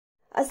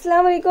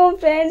अस्सलाम वालेकुम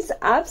फ्रेंड्स,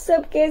 आप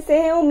सब कैसे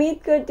हैं। उम्मीद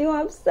करती हूँ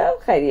आप सब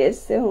खैरियत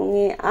से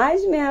होंगे।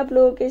 आज मैं आप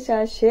लोगों के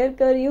साथ शेयर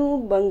कर रही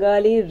हूँ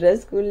बंगाली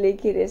रसगुल्ले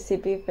की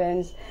रेसिपी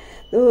फ्रेंड्स।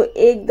 तो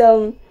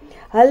एकदम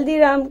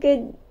हल्दीराम के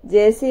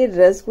जैसे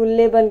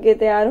रसगुल्ले बनके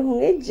तैयार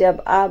होंगे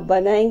जब आप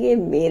बनाएंगे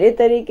मेरे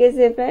तरीके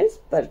से फ्रेंड्स।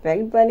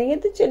 परफेक्ट बनेंगे।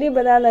 तो चलिए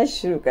बनाना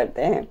शुरू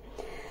करते हैं।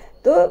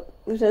 तो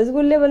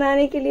रसगुल्ले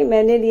बनाने के लिए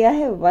मैंने लिया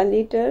है 1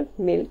 लीटर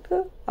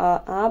मिल्क।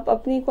 आप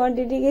अपनी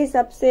क्वांटिटी के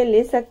हिसाब से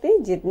ले सकते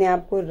हैं जितने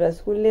आपको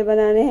रसगुल्ले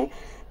बनाने हैं।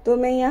 तो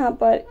मैं यहाँ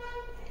पर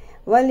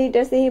 1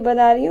 लीटर से ही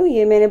बना रही हूँ।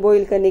 ये मैंने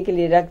बॉईल करने के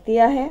लिए रख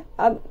दिया है।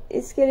 अब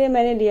इसके लिए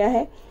मैंने लिया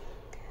है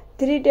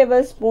 3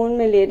 टेबल स्पून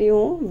में ले रही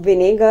हूँ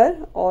विनेगर,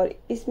 और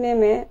इसमें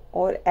मैं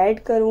और ऐड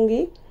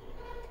करूँगी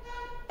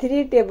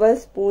 3 टेबल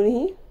स्पून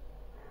ही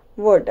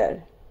वाटर।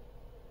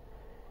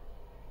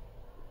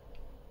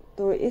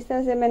 तो इस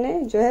तरह से मैंने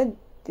जो है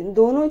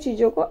दोनों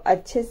चीज़ों को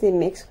अच्छे से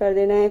मिक्स कर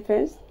देना है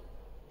फ्रेंड्स।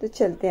 तो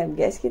चलते हैं अब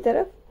गैस की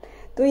तरफ।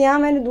 तो यहाँ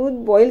मैंने दूध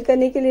बॉईल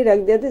करने के लिए रख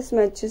दिया था,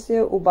 इसमें अच्छे से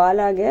उबाल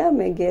आ गया।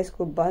 मैं गैस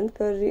को बंद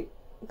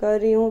कर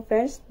रही हूँ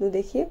फ्रेंड्स। तो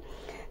देखिए,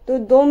 तो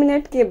 2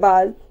 मिनट के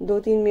बाद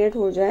 2-3 मिनट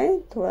हो जाए,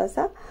 थोड़ा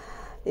सा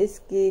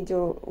इसकी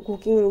जो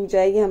कुकिंग रुक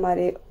जाएगी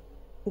हमारे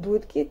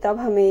दूध की, तब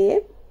हमें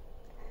ये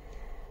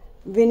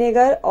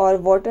विनेगर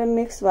और वाटर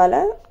मिक्स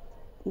वाला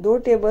 2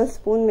 टेबल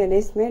स्पून मैंने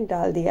इसमें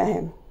डाल दिया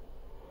है।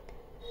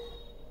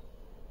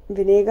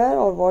 विनेगर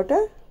और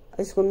वाटर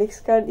इसको मिक्स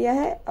कर दिया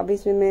है। अब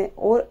इसमें मैं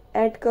और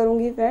ऐड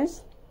करूंगी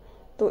फ्रेंड्स।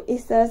 तो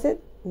इस तरह से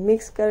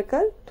मिक्स कर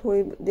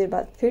थोड़ी देर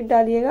बाद फिर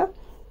डालिएगा,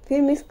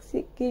 फिर मिक्स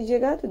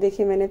कीजिएगा। तो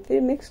देखिए मैंने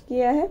फिर मिक्स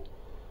किया है।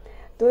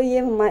 तो ये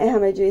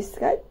हमें जो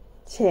इसका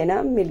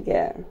छेना मिल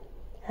गया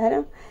है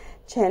ना।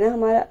 छेना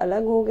हमारा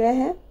अलग हो गया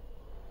है,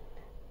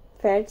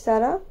 फैट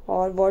सारा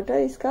और वाटर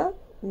इसका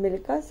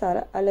मिल्क का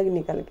सारा अलग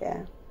निकल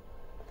गया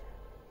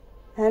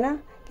है ना।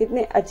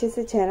 कितने अच्छे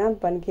से छेना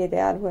बन के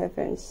तैयार हुआ है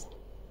फ्रेंड्स।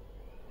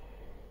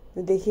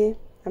 तो देखिए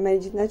मैंने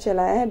जितना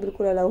चलाया है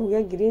बिल्कुल अलग हो गया,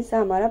 ग्रीन सा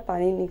हमारा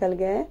पानी निकल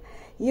गया है।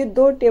 ये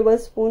 2 टेबल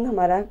स्पून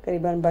हमारा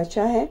करीबन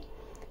बचा है।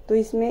 तो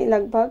इसमें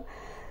लगभग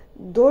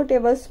 2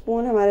 टेबल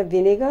स्पून हमारा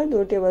विनेगर,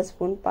 2 टेबल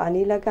स्पून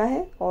पानी लगा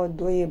है और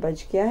 2 ये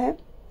बच गया है।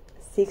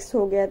 6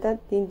 हो गया था,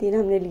 3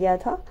 हमने लिया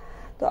था।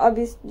 तो अब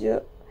इस जो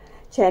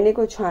छेने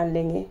को छान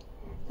लेंगे।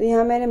 तो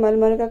यहाँ मैंने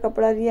मलमल का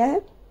कपड़ा लिया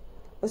है,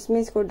 उसमें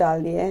इसको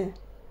डाल दिया है।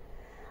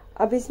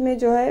 अब इसमें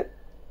जो है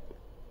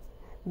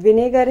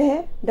विनेगर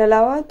है डला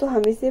हुआ, तो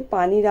हम इसे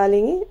पानी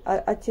डालेंगे और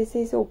अच्छे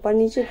से इसे ऊपर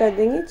नीचे कर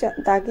देंगे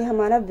ताकि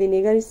हमारा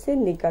विनेगर इससे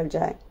निकल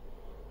जाए।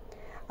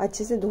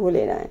 अच्छे से धो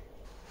लेना है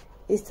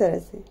इस तरह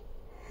से।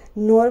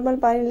 नॉर्मल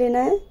पानी लेना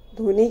है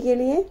धोने के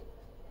लिए।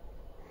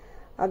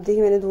 अब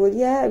देखिए मैंने धो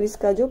लिया है। अब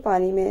इसका जो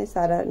पानी मैं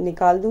सारा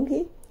निकाल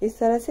दूंगी इस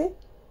तरह से।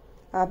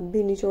 आप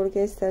भी निचोड़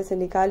के इस तरह से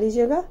निकाल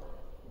लीजिएगा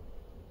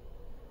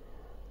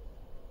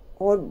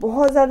और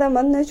बहुत ज़्यादा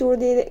मत निचोड़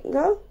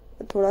दीजिएगा,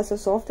 थोड़ा सा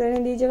सॉफ्ट रहने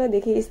दीजिएगा।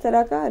 देखिए इस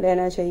तरह का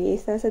रहना चाहिए,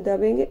 इस तरह से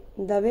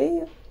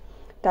दबे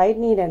टाइट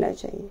नहीं रहना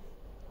चाहिए।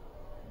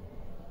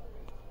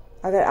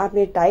 अगर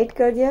आपने टाइट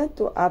कर दिया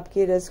तो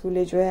आपके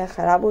रसगुल्ले जो है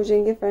ख़राब हो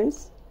जाएंगे फ्रेंड्स।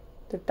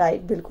 तो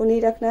टाइट बिल्कुल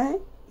नहीं रखना है,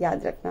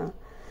 याद रखना।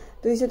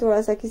 तो इसे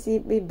थोड़ा सा किसी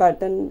भी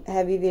बर्तन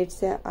हैवी वेट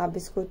से आप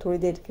इसको थोड़ी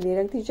देर के लिए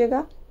रख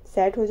दीजिएगा,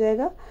 सेट हो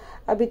जाएगा।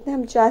 अब इतने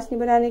हम चाशनी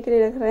बनाने के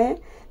लिए रख रहे हैं।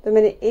 तो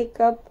मैंने 1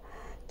 कप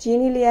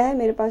चीनी लिया है।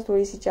 मेरे पास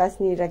थोड़ी सी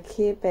चाशनी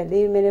रखी है, पहले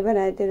ही मैंने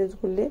बनाए थे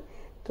रसगुल्ले,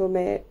 तो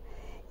मैं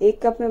 1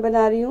 कप में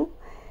बना रही हूँ।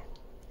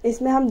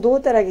 इसमें हम 2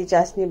 तरह की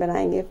चाशनी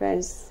बनाएंगे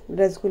फ्रेंड्स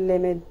रसगुल्ले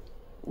में,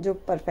 जो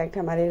परफेक्ट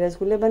हमारे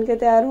रसगुल्ले बन के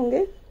तैयार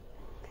होंगे।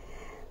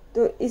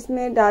 तो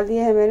इसमें डाल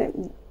दिया है मैंने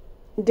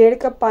 1.5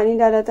 कप पानी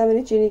डाला था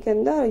मैंने चीनी के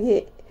अंदर, और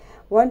ये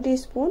 1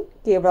 टीस्पून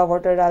केवड़ा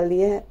वाटर डाल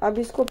दिया है। अब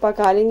इसको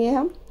पका लेंगे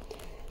हम।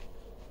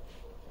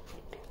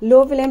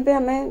 लो फ्लेम पे,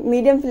 हमें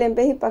मीडियम फ्लेम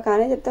पे ही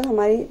पकाना है जब तक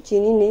हमारी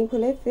चीनी नहीं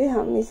खुले। फिर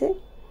हम इसे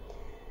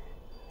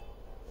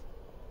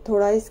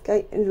थोड़ा इसका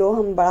लो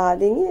हम बढ़ा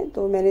देंगे।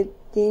 तो मैंने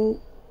 3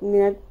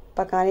 मिनट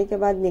पकाने के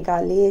बाद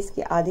निकाल ली है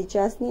इसकी आधी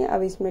चाशनी।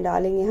 अब इसमें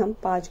डालेंगे हम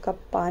 5 कप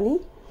पानी।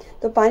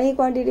 तो पानी की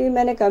क्वांटिटी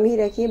मैंने कम ही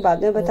रखी है,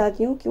 बाद में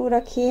बताती हूँ क्यों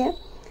रखी है,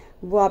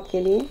 वो आपके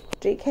लिए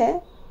ट्रिक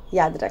है,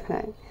 याद रखना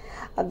है।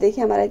 अब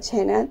देखिए हमारा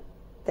छेना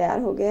तैयार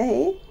हो गया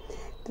है।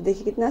 तो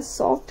देखिए कितना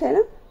सॉफ्ट है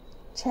ना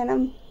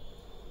छेना।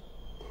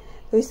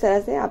 तो इस तरह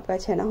से आपका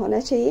छेना होना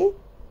चाहिए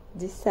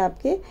जिससे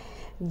आपके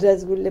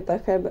रसगुल्ले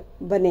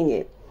परफेक्ट बनेंगे।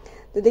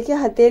 तो देखिए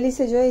हथेली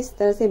से जो है इस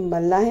तरह से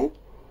मलना है।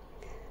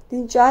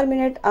 3-4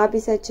 मिनट आप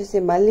इसे अच्छे से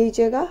मल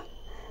लीजिएगा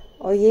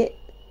और ये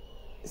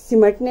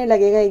सिमटने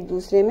लगेगा एक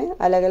दूसरे में,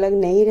 अलग अलग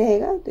नहीं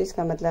रहेगा। तो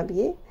इसका मतलब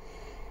ये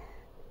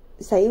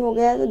सही हो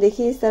गया। तो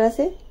देखिए इस तरह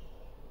से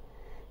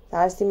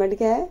सारा सिमट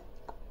गया है।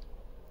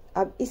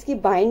 अब इसकी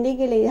बाइंडिंग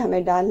के लिए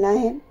हमें डालना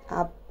है,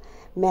 आप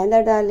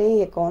मैदा डालें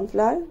या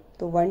कॉर्नफ्लावर,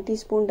 तो 1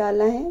 टीस्पून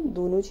डालना है,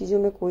 दोनों चीज़ों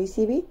में कोई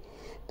सी भी।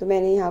 तो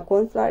मैंने यहाँ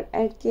कॉर्नफ्लावर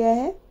ऐड किया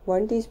है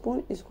 1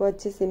 टीस्पून। इसको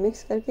अच्छे से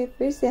मिक्स करके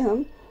फिर से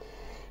हम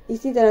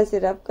इसी तरह से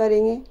रब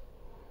करेंगे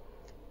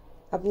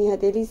अपनी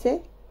हथेली से,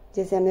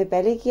 जैसे हमने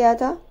पहले किया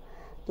था।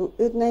 तो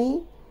इतना ही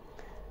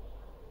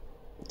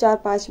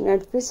 4-5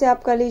 मिनट फिर से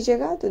आप कर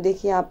लीजिएगा। तो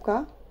देखिए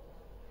आपका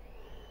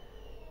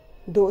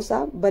डोसा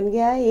बन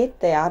गया है, ये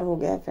तैयार हो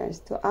गया है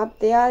फ्रेंड्स। तो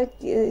आप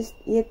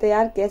ये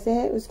तैयार कैसे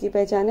है उसकी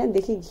पहचान है,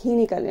 देखिए घी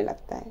निकलने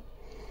लगता है,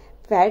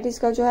 फैट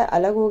इसका जो है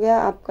अलग हो गया,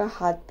 आपका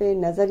हाथ पे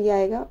नज़र ही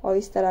आएगा और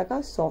इस तरह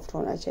का सॉफ्ट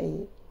होना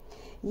चाहिए।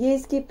 ये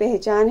इसकी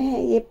पहचान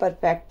है, ये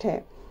परफेक्ट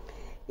है।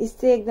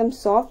 इससे एकदम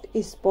सॉफ्ट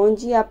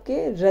स्पॉन्जी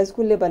आपके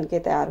रसगुल्ले बन के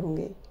तैयार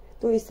होंगे।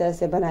 तो इस तरह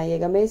से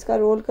बनाइएगा। मैं इसका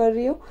रोल कर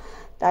रही हूँ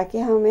ताकि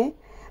हमें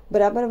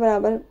बराबर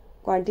बराबर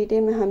क्वांटिटी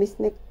में हम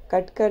इसमें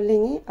कट कर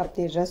लेंगे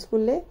अपने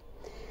रसगुल्ले।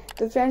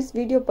 तो फ्रेंड्स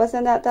वीडियो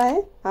पसंद आता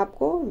है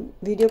आपको,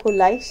 वीडियो को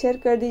लाइक शेयर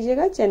कर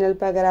दीजिएगा। चैनल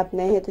पर अगर आप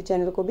नए हैं तो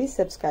चैनल को भी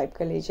सब्सक्राइब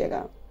कर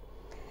लीजिएगा।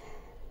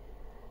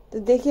 तो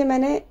देखिए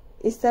मैंने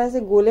इस तरह से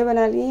गोले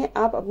बना लिए हैं,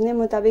 आप अपने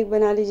मुताबिक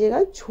बना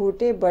लीजिएगा,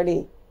 छोटे बड़े।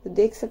 तो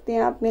देख सकते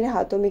हैं आप मेरे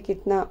हाथों में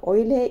कितना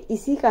ऑयल है,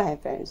 इसी का है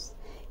फ्रेंड्स,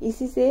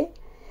 इसी से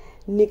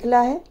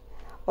निकला है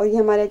और ये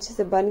हमारे अच्छे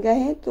से बन गए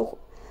हैं। तो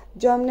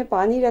जो हमने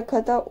पानी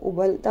रखा था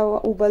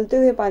उबलते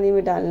हुए पानी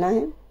में डालना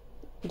है।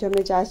 जो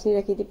हमने चाशनी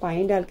रखी थी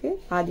पानी डाल के,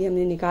 आधी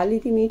हमने निकाल ली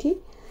थी मीठी।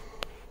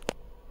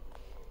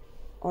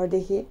 और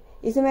देखिए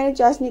इसे मैंने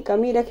चाशनी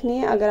कम ही रखनी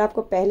है, अगर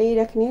आपको पहले ही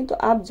रखनी है तो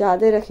आप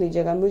ज़्यादा रख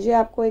लीजिएगा। मुझे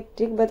आपको एक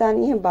ट्रिक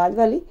बतानी है बाद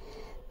वाली,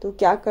 तो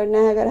क्या करना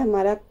है अगर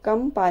हमारा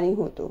कम पानी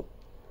हो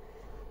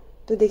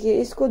तो देखिए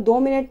इसको 2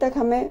 मिनट तक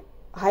हमें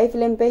हाई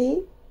फ्लेम पे ही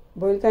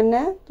बॉईल करना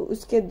है। तो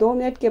उसके 2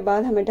 मिनट के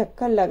बाद हमें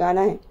ढक्कन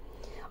लगाना है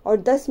और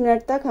 10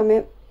 मिनट तक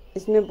हमें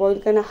इसमें बॉईल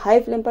करना, हाई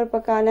फ्लेम पर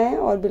पकाना है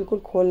और बिल्कुल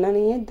खोलना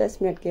नहीं है। 10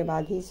 मिनट के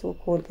बाद ही इसको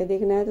खोल के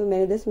देखना है। तो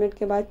मैंने 10 मिनट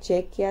के बाद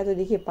चेक किया तो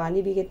देखिए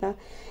पानी भी कितना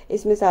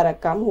इसमें सारा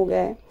कम हो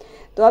गया है।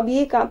 तो अब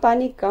ये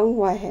पानी कम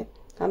हुआ है,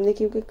 हमने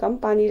क्योंकि कम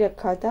पानी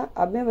रखा था।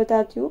 अब मैं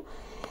बताती हूँ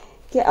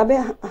कि अब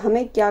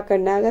हमें क्या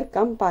करना है अगर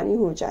कम पानी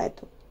हो जाए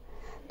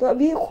तो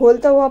अब ये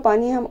खोलता हुआ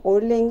पानी हम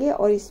और लेंगे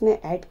और इसमें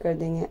ऐड कर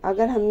देंगे।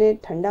 अगर हमने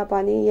ठंडा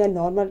पानी या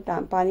नॉर्मल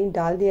पानी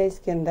डाल दिया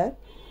इसके अंदर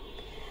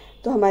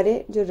तो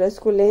हमारे जो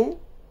रसगुल्ले हैं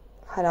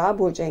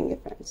ख़राब हो जाएंगे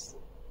फ्रेंड्स।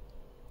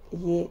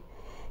 ये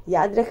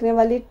याद रखने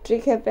वाली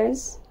ट्रिक है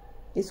फ्रेंड्स,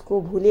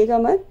 इसको भूलिएगा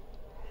मत।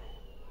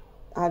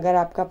 अगर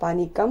आपका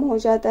पानी कम हो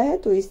जाता है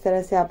तो इस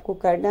तरह से आपको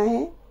करना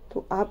है,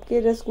 तो आपके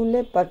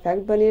रसगुल्ले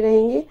परफेक्ट बने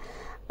रहेंगे।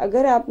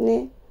 अगर आपने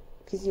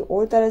किसी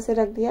और तरह से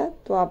रख दिया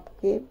तो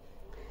आपके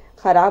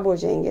ख़राब हो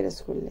जाएंगे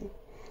रसगुल्ले।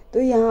 तो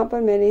यहाँ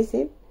पर मैंने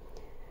इसे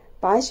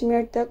 5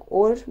 मिनट तक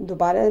और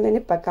दोबारा मैंने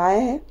पकाया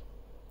है।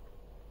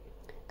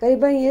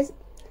 करीबन ये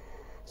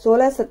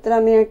 16-17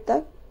 मिनट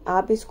तक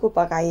आप इसको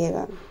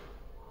पकाइएगा।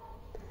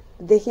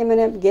 देखिए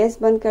मैंने अब गैस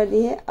बंद कर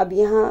दी है। अब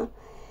यहाँ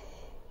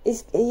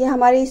ये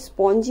हमारे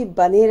स्पॉन्जी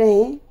बने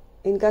रहें,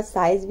 इनका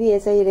साइज़ भी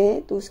ऐसा ही रहे,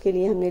 तो उसके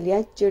लिए हमने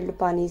लिया चिल्ड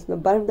पानी,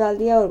 इसमें बर्फ़ डाल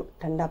दिया और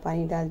ठंडा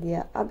पानी डाल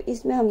दिया। अब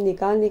इसमें हम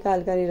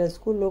निकाल कर ये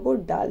रसगुल्लों को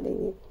डाल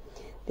देंगे।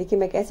 देखिए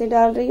मैं कैसे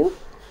डाल रही हूँ,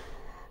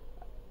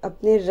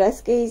 अपने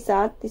रस के ही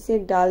साथ इसे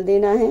डाल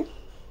देना है।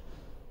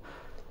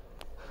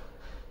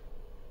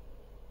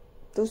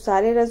 तो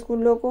सारे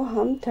रसगुल्लों को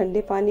हम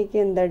ठंडे पानी के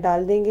अंदर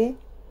डाल देंगे।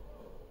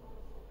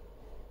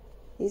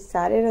 ये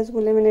सारे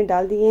रसगुल्ले मैंने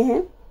डाल दिए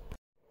हैं।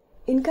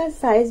 इनका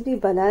साइज भी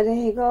बना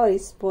रहेगा और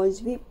स्पॉन्ज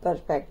भी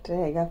परफेक्ट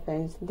रहेगा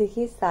फ्रेंड्स।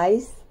 देखिए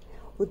साइज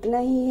उतना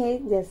ही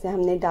है जैसे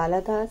हमने डाला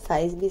था,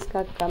 साइज भी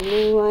इसका कम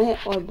नहीं हुआ है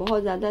और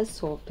बहुत ज़्यादा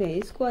सॉफ्ट है।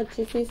 इसको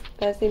अच्छे से इस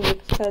तरह से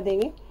मिक्स कर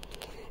देंगे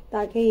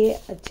ताकि ये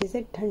अच्छे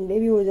से ठंडे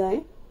भी हो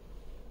जाएं।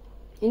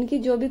 इनकी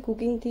जो भी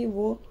कुकिंग थी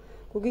वो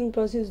कुकिंग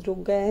प्रोसेस रुक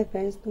गया है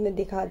फ्रेंड्स। तो मैं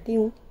दिखाती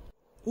हूँ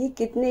ये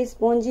कितने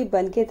स्पॉन्जी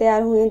बन के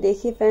तैयार हुए हैं।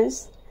 देखिए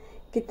फ्रेंड्स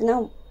कितना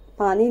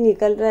पानी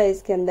निकल रहा है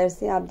इसके अंदर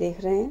से, आप देख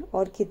रहे हैं।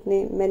 और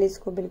कितने मैंने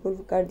इसको बिल्कुल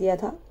कर दिया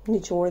था,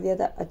 निचोड़ दिया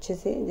था अच्छे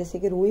से, जैसे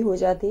कि रुई हो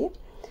जाती है।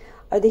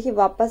 और देखिए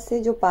वापस से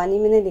जो पानी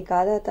मैंने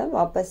निकाला था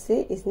वापस से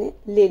इसने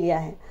ले लिया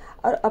है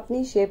और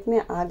अपनी शेप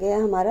में आ गया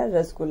हमारा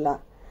रसगुल्ला।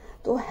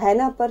 तो है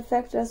ना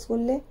परफेक्ट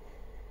रसगुल्ले।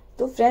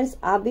 तो फ्रेंड्स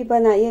आप भी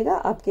बनाइएगा,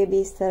 आपके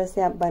भी इस तरह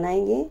से आप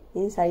बनाएंगे,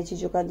 इन सारी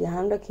चीज़ों का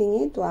ध्यान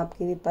रखेंगे तो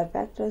आपके भी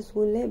परफेक्ट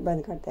रसगुल्ले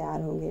बनकर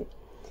तैयार होंगे।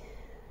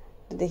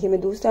 तो देखिए मैं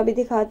दूसरा भी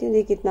दिखाती हूँ।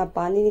 देखिए कितना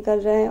पानी निकल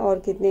रहा है और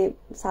कितने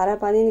सारा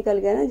पानी निकल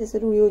गया ना, जैसे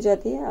रुई हो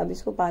जाती है। अब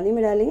इसको पानी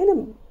में डालेंगे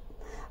ना,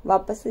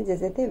 वापस से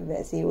जैसे थे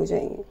वैसे ही हो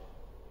जाएंगे।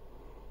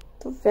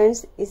 तो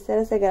फ्रेंड्स इस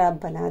तरह से अगर आप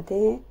बनाते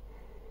हैं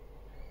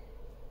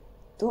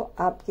तो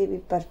आपके भी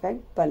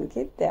परफेक्ट बन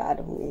के तैयार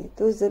होंगे।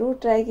 तो ज़रूर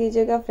ट्राई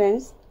कीजिएगा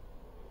फ्रेंड्स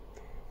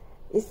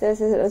इस तरह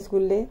से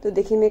रसगुल्ले। तो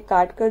देखिए मैं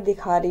काट कर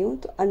दिखा रही हूँ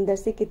तो अंदर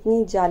से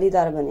कितनी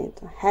जालीदार बने,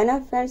 तो है ना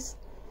फ्रेंड्स,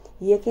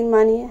 यकीन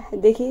मानिए।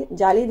 देखिए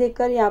जाली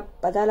देखकर ही आप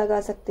पता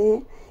लगा सकते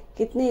हैं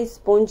कितने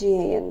स्पॉन्जी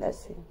हैं ये अंदर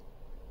से।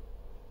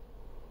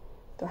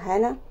 तो है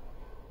ना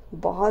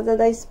बहुत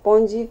ज़्यादा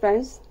स्पॉन्जी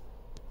फ्रेंड्स,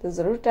 तो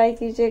ज़रूर ट्राई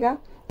कीजिएगा।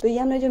 तो ये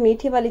हमने जो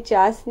मीठी वाली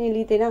चाशनी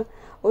ली थी ना,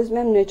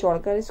 उसमें हम निचोड़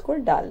कर इसको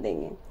डाल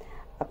देंगे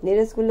अपने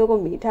रसगुल्लों को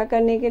मीठा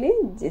करने के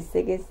लिए,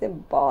 जिससे कि इससे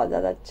बहुत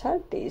ज़्यादा अच्छा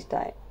टेस्ट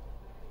आए।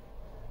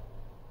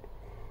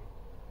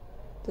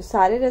 तो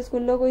सारे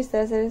रसगुल्लों को इस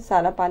तरह से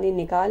सारा पानी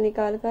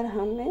निकाल कर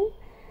हमें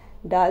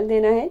डाल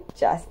देना है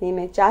चाशनी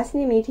में।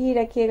 चाशनी मीठी ही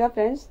रखिएगा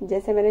फ्रेंड्स,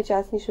 जैसे मैंने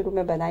चाशनी शुरू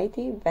में बनाई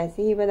थी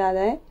वैसे ही बनाना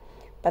है,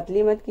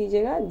 पतली मत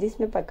कीजिएगा,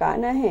 जिसमें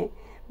पकाना है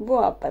वो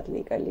आप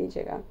पतली कर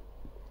लीजिएगा।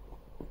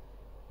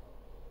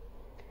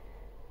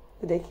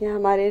 तो देखिए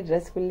हमारे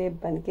रसगुल्ले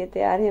बनके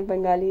तैयार हैं,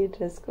 बंगाली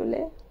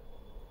रसगुल्ले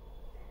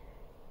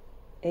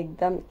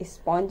एकदम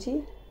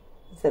स्पॉन्जी।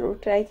 ज़रूर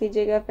ट्राई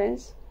कीजिएगा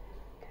फ्रेंड्स,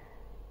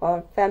 और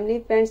फैमिली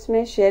फ्रेंड्स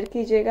में शेयर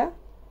कीजिएगा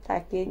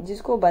ताकि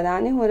जिसको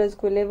बनाने हो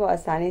रसगुल्ले वो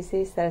आसानी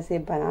से इस तरह से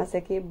बना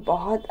सके।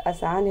 बहुत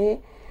आसान है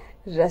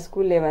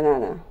रसगुल्ले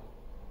बनाना।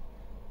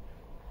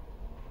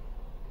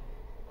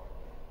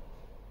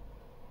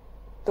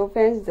 तो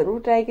फ्रेंड्स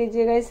ज़रूर ट्राई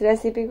कीजिएगा इस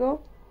रेसिपी को,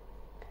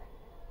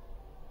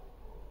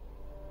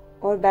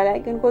 और बेल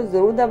आइकन को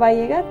ज़रूर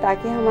दबाइएगा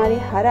ताकि हमारी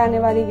हर आने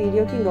वाली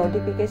वीडियो की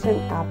नोटिफिकेशन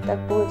आप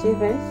तक पहुंचे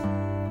फ्रेंड्स।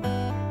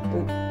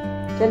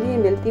 तो चलिए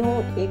मिलती हूँ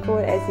एक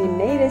और ऐसी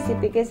नई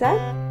रेसिपी के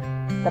साथ।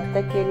 तब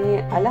तक के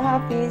लिए अल्लाह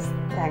हाफिज़।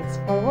 Thanks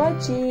for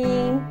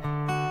watching.